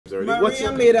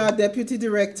Maria Medard, Deputy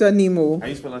Director, NEMO. How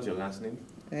you spell out your last name?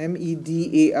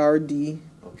 Medard.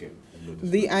 Okay.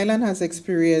 The island has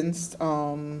experienced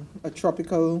a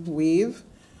tropical wave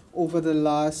over the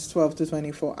last 12 to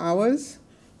 24 hours,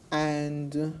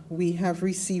 and we have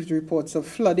received reports of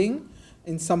flooding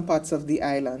in some parts of the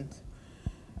island.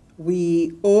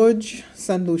 We urge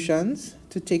St. Lucians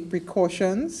to take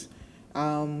precautions.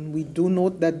 We do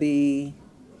note that the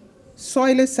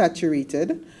soil is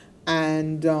saturated,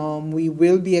 and we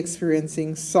will be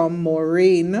experiencing some more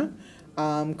rain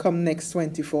come next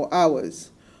 24 hours.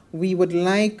 We would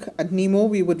like, at NEMO,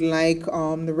 we would like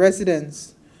the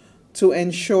residents to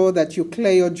ensure that you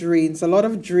clear your drains. A lot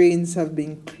of drains have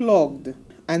been clogged,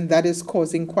 and that is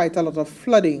causing quite a lot of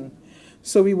flooding.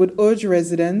 So we would urge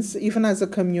residents, even as a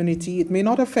community, it may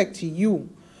not affect you,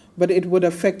 but it would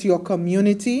affect your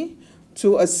community,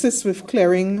 to assist with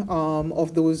clearing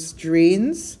of those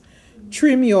drains.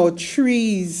 Trim your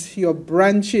trees, your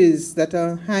branches that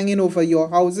are hanging over your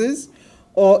houses,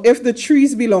 or if the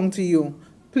trees belong to you,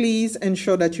 please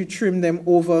ensure that you trim them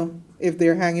over if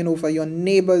they're hanging over your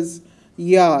neighbor's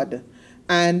yard.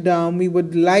 And we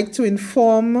would like to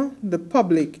inform the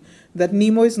public that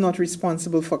NEMO is not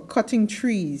responsible for cutting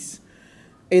trees.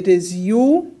 It is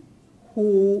you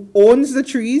who owns the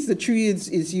trees. The tree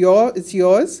is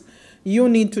yours. You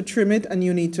need to trim it and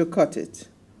you need to cut it.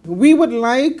 We would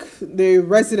like the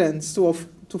residents to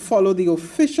follow the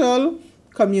official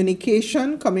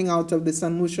communication coming out of the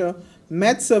St. Lucia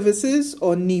Met Services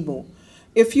or NEMO.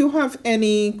 If you have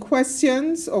any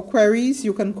questions or queries,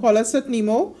 you can call us at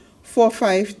NEMO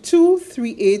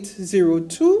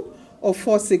 452-3802 or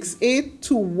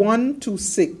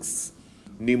 468-2126.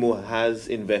 NEMO has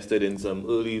invested in some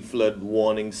early flood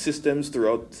warning systems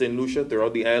throughout St. Lucia,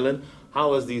 throughout the island.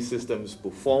 How has these systems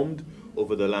performed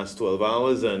over the last 12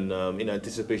 hours and in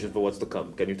anticipation for what's to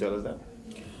come? Can you tell us that?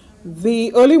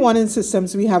 The early warning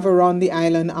systems we have around the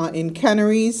island are in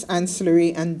canneries,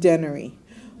 ancillary, and deanery.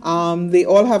 They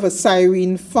all have a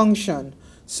siren function.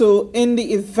 So in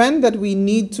the event that we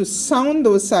need to sound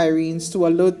those sirens to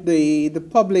alert the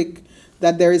public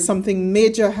that there is something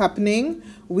major happening,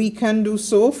 we can do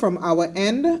so from our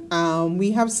end.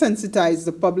 We have sensitized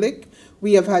the public.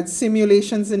 We have had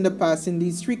simulations in the past in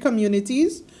these 3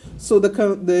 communities, so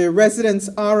the residents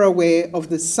are aware of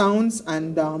the sounds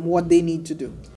and what they need to do.